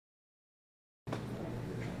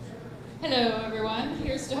Hello, everyone.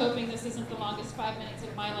 Here's to hoping this isn't the longest 5 minutes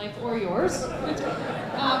of my life or yours.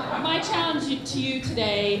 My challenge to you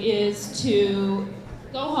today is to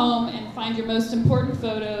go home and find your most important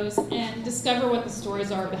photos and discover what the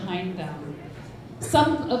stories are behind them.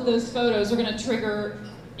 Some of those photos are going to trigger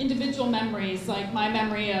individual memories, like my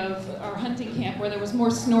memory of our hunting camp where there was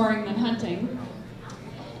more snoring than hunting,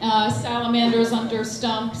 salamanders under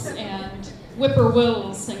stumps, and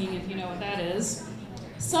whippoorwills singing, if you know what that is.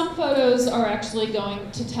 Some photos are actually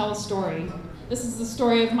going to tell a story. This is the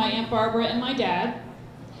story of my Aunt Barbara and my dad,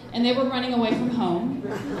 and they were running away from home.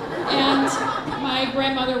 And my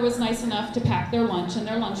grandmother was nice enough to pack their lunch in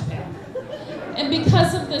their lunch pail. And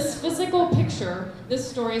because of this physical picture, this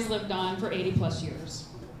story's lived on for 80 plus years.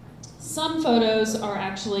 Some photos are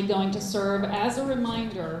actually going to serve as a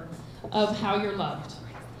reminder of how you're loved.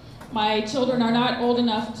 My children are not old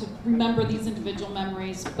enough to remember these individual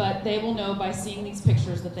memories, but they will know by seeing these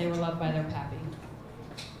pictures that they were loved by their pappy.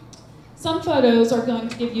 Some photos are going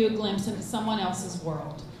to give you a glimpse into someone else's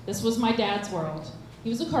world. This was my dad's world. He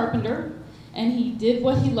was a carpenter, and he did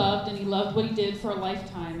what he loved, and he loved what he did for a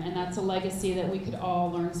lifetime, and that's a legacy that we could all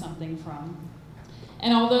learn something from.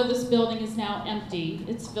 And although this building is now empty,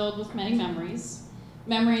 it's filled with many memories.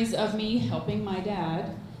 Memories of me helping my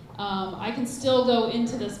dad. I can still go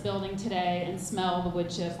into this building today and smell the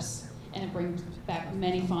wood chips, and it brings back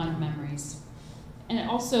many fond memories. And it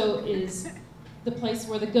also is the place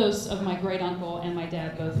where the ghosts of my great uncle and my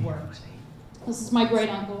dad both worked. This is my great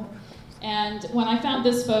uncle, and when I found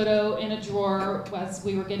this photo in a drawer as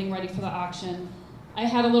we were getting ready for the auction, I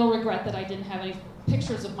had a little regret that I didn't have any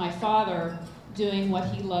pictures of my father doing what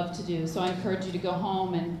he loved to do. So I encourage you to go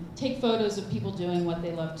home and take photos of people doing what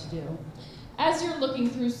they love to do. As you're looking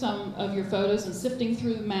through some of your photos and sifting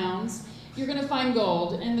through the mounds, you're going to find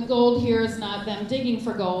gold. And the gold here is not them digging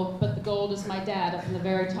for gold, but the gold is my dad up in the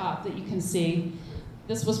very top that you can see.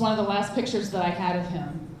 This was one of the last pictures that I had of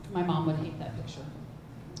him. My mom would hate that picture.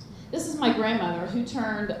 This is my grandmother, who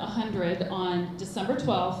turned 100 on December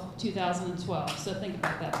 12th, 2012. So think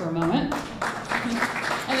about that for a moment.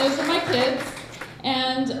 And those are my kids.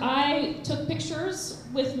 And I took pictures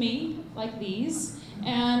with me, like these,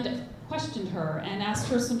 and questioned her and asked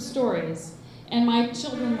her some stories. And my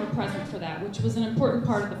children were present for that, which was an important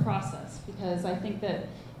part of the process, because I think that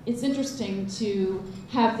it's interesting to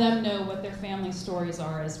have them know what their family stories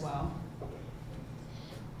are as well.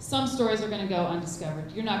 Some stories are going to go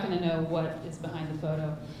undiscovered. You're not going to know what is behind the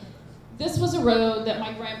photo. This was a road that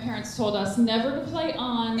my grandparents told us never to play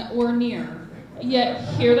on or near. Yet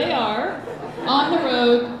here they are, on the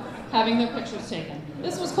road, having their pictures taken.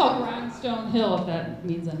 This was called Grindstone Hill, if that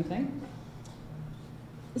means anything.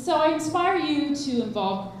 So I inspire you to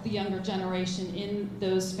involve the younger generation in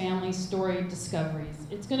those family story discoveries.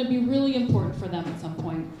 It's going to be really important for them at some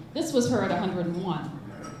point. This was her at 101.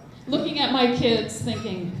 Looking at my kids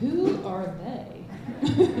thinking, who are they?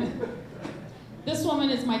 This woman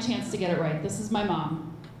is my chance to get it right. This is my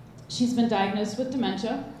mom. She's been diagnosed with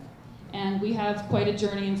dementia, and we have quite a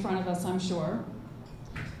journey in front of us, I'm sure.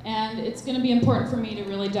 And it's going to be important for me to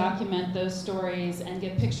really document those stories and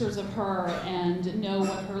get pictures of her and know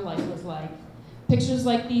what her life was like. Pictures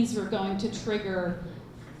like these are going to trigger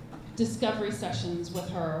discovery sessions with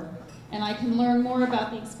her, and I can learn more about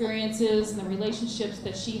the experiences and the relationships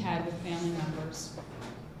that she had with family members.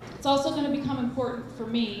 It's also going to become important for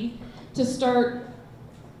me to start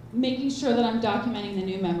making sure that I'm documenting the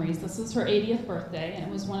new memories. This is her 80th birthday, and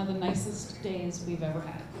it was one of the nicest days we've ever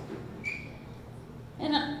had.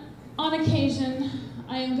 And on occasion,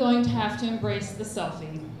 I am going to have to embrace the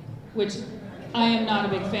selfie, which I am not a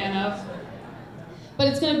big fan of. But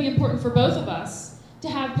it's going to be important for both of us to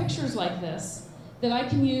have pictures like this that I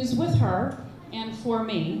can use with her and for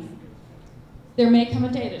me. There may come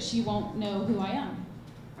a day that she won't know who I am.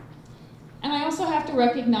 And I also have to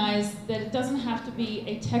recognize that it doesn't have to be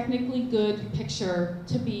a technically good picture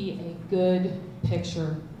to be a good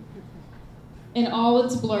picture. In all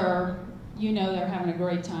its blur, you know they're having a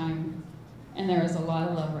great time, and there is a lot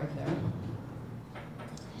of love right there.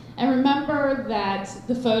 And remember that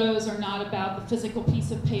the photos are not about the physical piece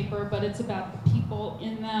of paper, but it's about the people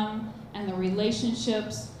in them and the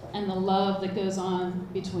relationships and the love that goes on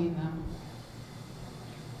between them.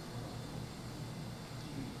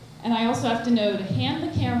 And I also have to know to hand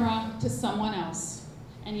the camera to someone else,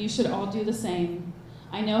 and you should all do the same.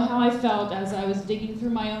 I know how I felt as I was digging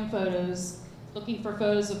through my own photos, looking for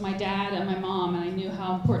photos of my dad and my mom, and I knew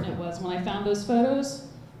how important it was. When I found those photos,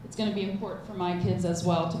 it's going to be important for my kids as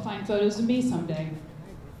well to find photos of me someday.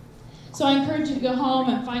 So I encourage you to go home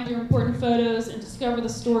and find your important photos and discover the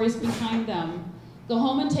stories behind them. Go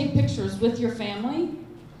home and take pictures with your family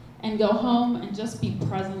and go home and just be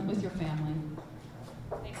present with your family.